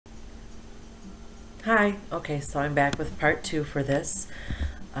Hi. Okay, so I'm back with part two for this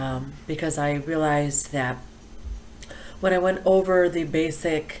because I realized that when I went over the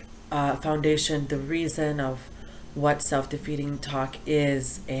basic foundation, the reason of what self-defeating talk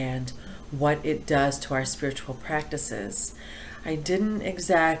is and what it does to our spiritual practices, I didn't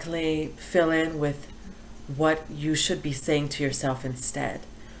exactly fill in with what you should be saying to yourself instead,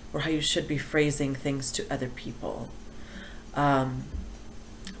 or how you should be phrasing things to other people. Um,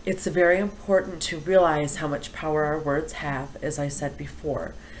 it's very important to realize how much power our words have, as I said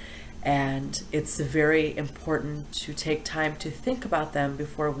before. And it's very important to take time to think about them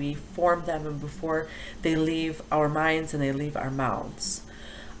before we form them and before they leave our minds and they leave our mouths.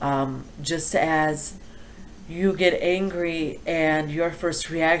 Just as you get angry and your first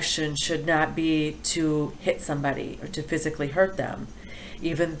reaction should not be to hit somebody or to physically hurt them,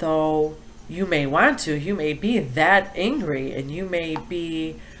 even though you may want to, you may be that angry and you may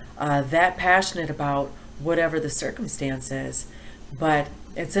be that passionate about whatever the circumstance is, but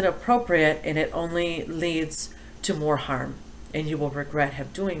it's inappropriate and it only leads to more harm, and you will regret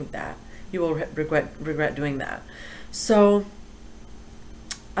have doing that. You will regret doing that. So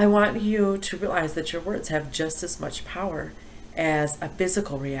I want you to realize that your words have just as much power as a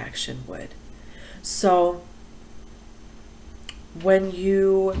physical reaction would. So when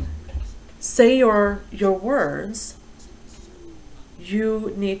you say your words,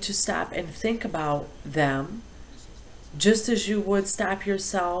 you need to stop and think about them, just as you would stop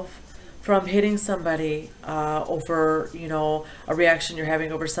yourself from hitting somebody over, a reaction you're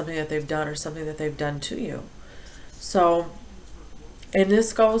having over something that they've done or something that they've done to you. So, and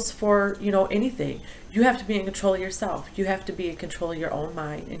this goes for, anything. You have to be in control of yourself. You have to be in control of your own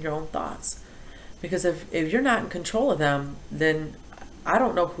mind and your own thoughts. Because if you're not in control of them, then I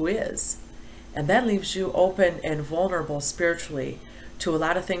don't know who is. And that leaves you open and vulnerable spiritually to a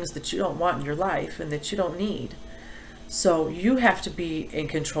lot of things that you don't want in your life and that you don't need. So you have to be in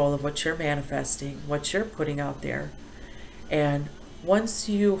control of what you're manifesting, what you're putting out there. And once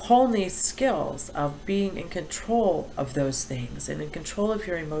you hone these skills of being in control of those things and in control of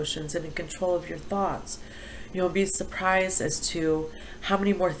your emotions and in control of your thoughts, you'll be surprised as to how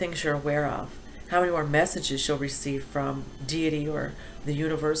many more things you're aware of, how many more messages you'll receive from deity or the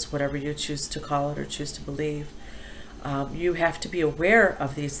universe, whatever you choose to call it or choose to believe. You have to be aware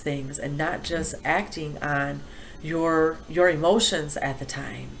of these things and not just acting on your emotions at the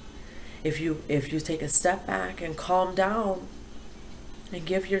time. If you take a step back and calm down and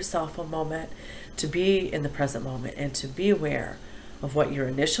give yourself a moment to be in the present moment and to be aware of what your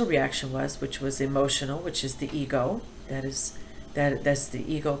initial reaction was, which was emotional, which is the ego. That's the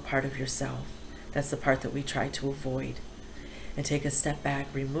ego part of yourself. That's the part that we try to avoid. And take a step back,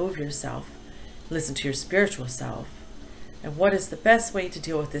 remove yourself, listen to your spiritual self. And what is the best way to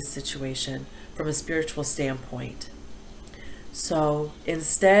deal with this situation from a spiritual standpoint? So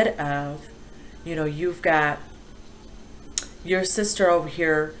instead of, you've got your sister over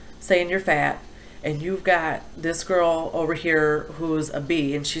here saying you're fat, and you've got this girl over here who's a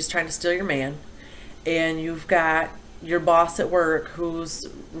bee and she's trying to steal your man, and you've got your boss at work who's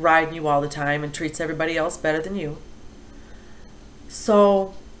riding you all the time and treats everybody else better than you.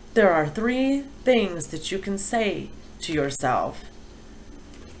 So there are three things that you can say to yourself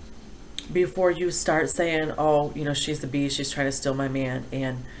before you start saying, oh, she's the bee, she's trying to steal my man,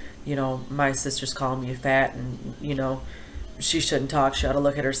 and, my sister's calling me fat, and, she shouldn't talk, she ought to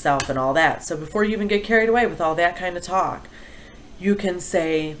look at herself and all that. So before you even get carried away with all that kind of talk, you can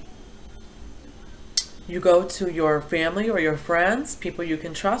say, you go to your family or your friends, people you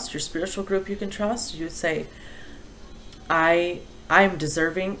can trust, your spiritual group you can trust, you say, I'm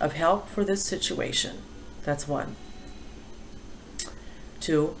deserving of help for this situation. That's one.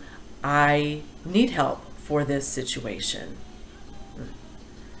 Two, I need help for this situation.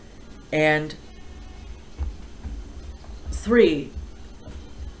 And three,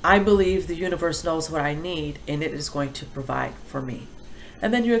 I believe the universe knows what I need and it is going to provide for me.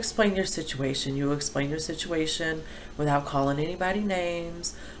 And then you explain your situation. You explain your situation without calling anybody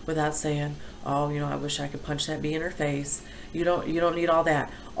names, without saying, oh, I wish I could punch that bee in her face. You don't need all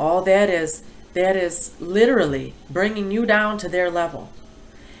that. All that is literally bringing you down to their level.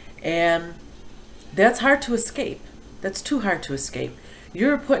 And that's hard to escape. That's too hard to escape.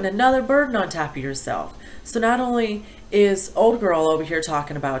 You're putting another burden on top of yourself. So not only is old girl over here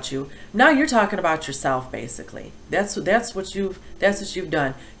talking about you, now you're talking about yourself, basically. That's what you've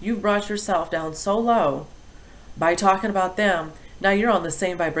done. You've brought yourself down so low by talking about them. Now you're on the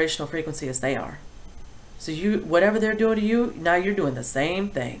same vibrational frequency as they are. So whatever they're doing to you, now you're doing the same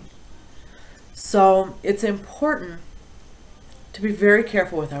thing. So it's important to be very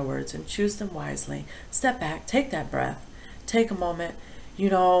careful with our words and choose them wisely. Step back, take that breath, take a moment.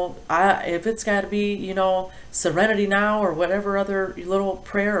 If it's got to be, serenity now or whatever other little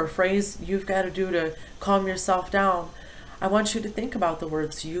prayer or phrase you've got to do to calm yourself down, I want you to think about the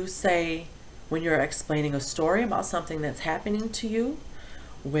words you say when you're explaining a story about something that's happening to you,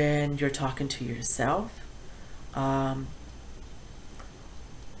 when you're talking to yourself, when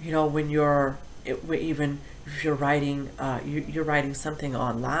even if you're writing, you're writing something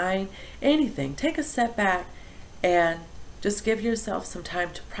online, anything. Take a step back and just give yourself some time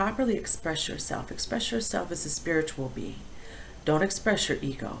to properly express yourself. Express yourself as a spiritual being. Don't express your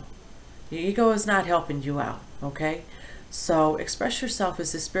ego. Your ego is not helping you out, okay? So express yourself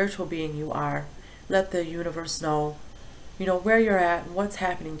as the spiritual being you are. Let the universe know, where you're at and what's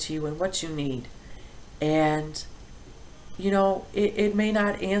happening to you and what you need. And, it may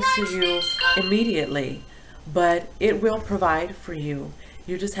not answer you immediately, but it will provide for you.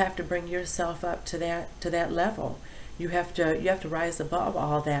 You just have to bring yourself up to that level. You have to rise above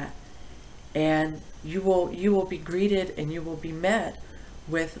all that, and you will be greeted and you will be met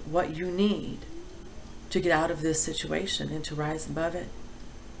with what you need to get out of this situation and to rise above it.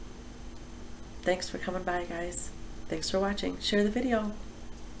 Thanks for coming by, guys. Thanks for watching. Share the video.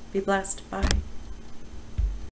 Be blessed. Bye.